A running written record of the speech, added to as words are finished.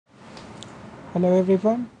Hello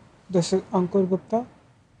everyone, this is Ankur Gupta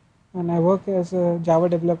and I work as a Java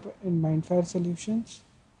developer in Mindfire Solutions.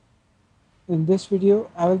 In this video,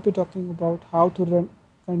 I will be talking about how to run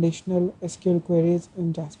conditional SQL queries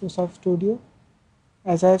in JasperSoft Studio.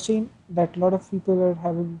 As I have seen that a lot of people are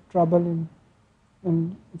having trouble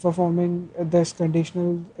in performing this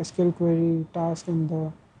conditional SQL query task in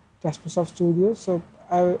the JasperSoft Studio. So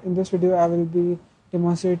in this video, I will be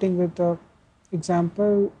demonstrating with the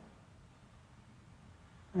example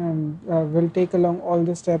and will take along all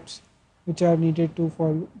the steps which are needed to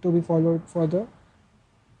be followed for the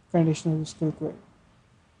conditional skill query.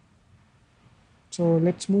 So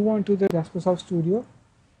let's move on to the JasperSoft Studio.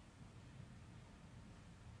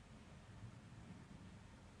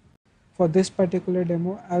 For this particular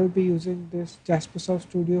demo, I will be using this JasperSoft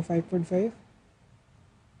Studio 5.5.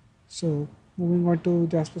 So moving on to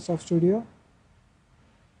JasperSoft Studio.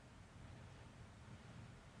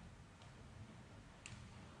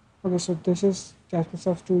 Okay, so this is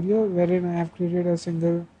JasperSoft Studio wherein I have created a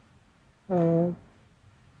single uh,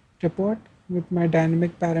 report with my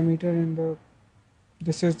dynamic parameter in the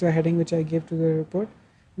this is the heading which I gave to the report.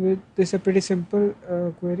 This is a pretty simple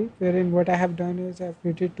query wherein what I have done is I have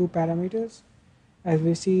created two parameters as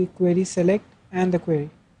we see query select and the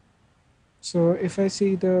query. So if I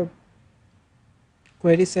see the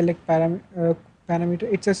query select parameter,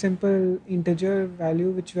 it's a simple integer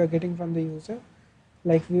value which we are getting from the user.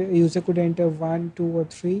 Like user could enter 1, 2 or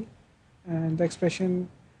 3 and the expression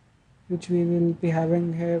which we will be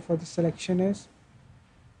having here for the selection is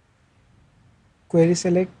query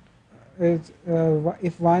select is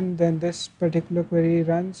if 1 then this particular query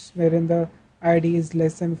runs wherein the id is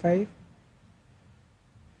less than 5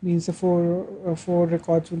 means the four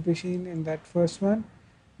records will be seen in that first one,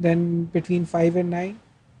 then between 5 and 9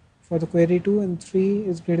 for the query 2 and 3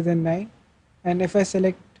 is greater than 9, and if I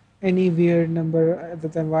select any weird number other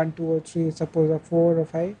than 1, 2 or 3, suppose a 4 or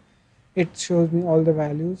 5, it shows me all the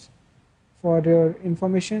values. For your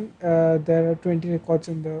information, there are 20 records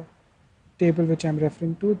in the table which I'm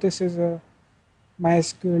referring to. This is a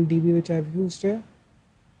MySQL DB which I've used here.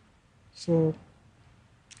 So,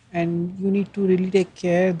 and you need to really take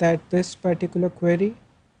care that this particular query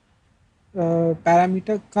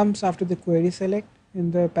parameter comes after the query select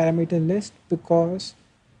in the parameter list because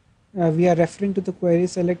we are referring to the query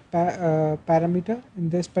select parameter in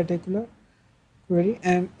this particular query,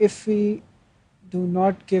 and if we do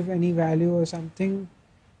not give any value or something,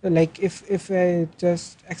 like if I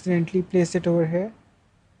just accidentally place it over here,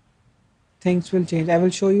 things will change. I will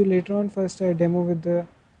show you later on. First I demo with the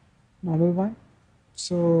normal one.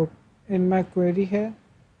 So in my query here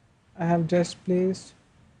I have just placed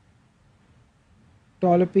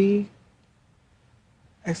 $p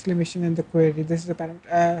exclamation in the query. This is the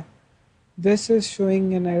parameter. This is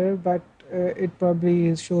showing an error, but it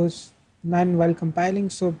probably shows none while compiling.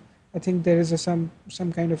 So I think there is some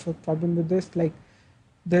kind of a problem with this. Like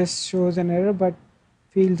this shows an error, but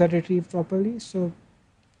fields are retrieved properly. So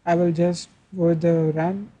I will just go with the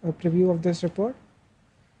run a preview of this report.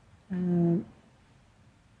 And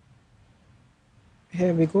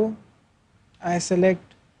here we go. I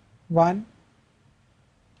select 1.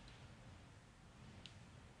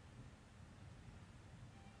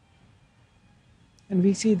 And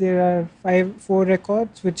we see there are four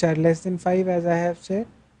records which are less than 5 as I have said.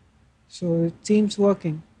 So it seems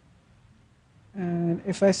working. And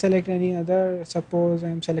if I select any other, suppose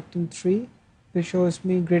I'm selecting 3, this shows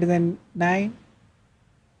me greater than 9.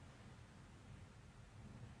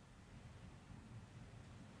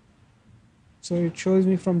 So it shows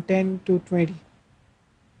me from 10 to 20.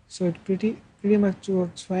 So it pretty much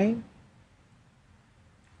works fine.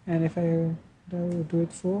 And if I do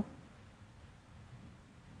it for,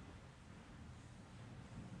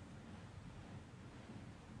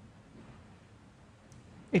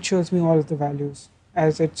 it shows me all of the values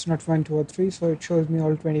as it's not 1, 2 or 3, so it shows me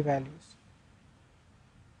all 20 values.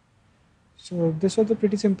 So this was a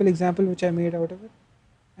pretty simple example which I made out of it.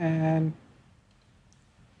 And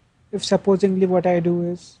if supposingly what I do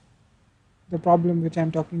is the problem which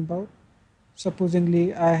I'm talking about,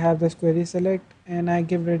 supposingly I have this query select and I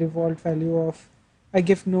give the default value of, I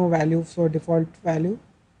give no value for default value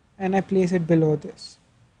and I place it below this.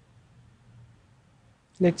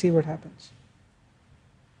 Let's see what happens.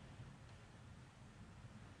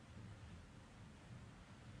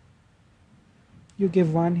 You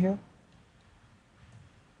give 1 here,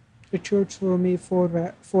 it should show me four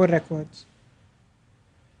records.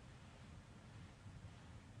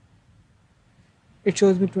 It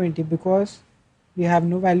shows me 20 because we have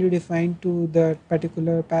no value defined to that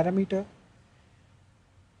particular parameter.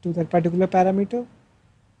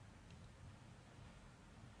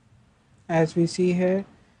 As we see here,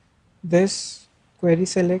 this query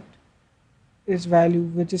select is value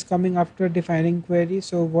which is coming after defining query.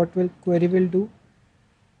 So what will query will do?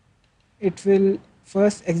 It will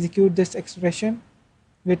first execute this expression,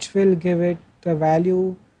 which will give it the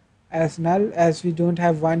value as null. As we don't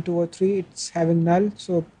have 1, 2, or 3, it's having null.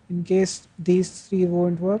 So in case these three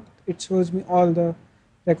won't work, it shows me all the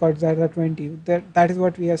records that are 20. That is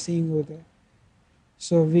what we are seeing over there.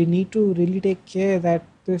 So we need to really take care that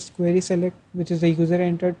this query select, which is the user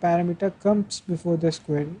entered parameter, comes before this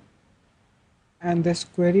query. And this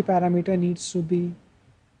query parameter needs to be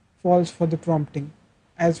false for the prompting,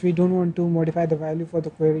 as we don't want to modify the value for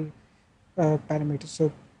the query parameter.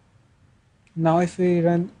 So now if we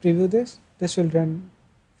run preview this will run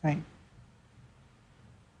fine.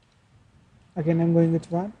 Again, I'm going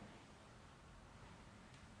with 1.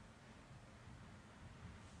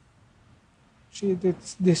 See,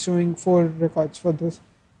 this showing 4 records for this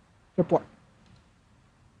report.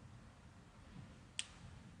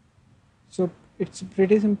 So it's a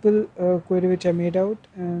pretty simple query which I made out,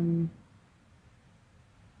 and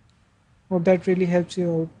hope that really helps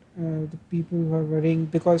you out, the people who are worrying,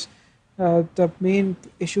 because the main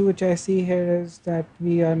issue which I see here is that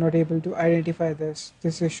we are not able to identify this.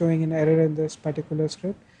 This is showing an error in this particular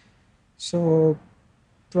script. So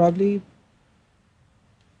probably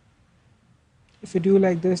if you do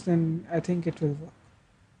like this, then I think it will work.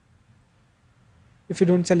 If you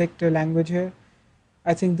don't select a language here,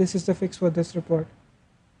 I think this is the fix for this report.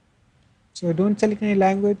 So don't select any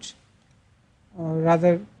language, or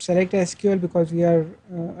rather select SQL, because we are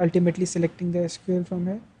ultimately selecting the SQL from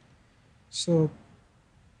here. So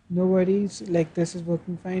no worries, like this is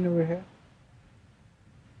working fine over here.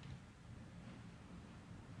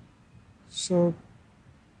 So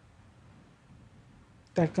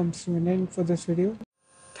that comes to an end for this video.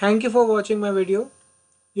 Thank you for watching my video.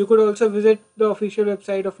 You could also visit the official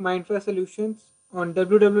website of Mindfire Solutions on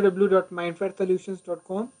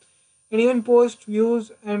www.mindfiresolutions.com and even post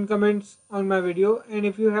views and comments on my video. And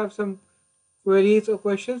if you have some queries or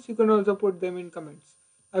questions, you can also put them in comments.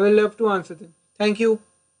 I will love to answer them. Thank you.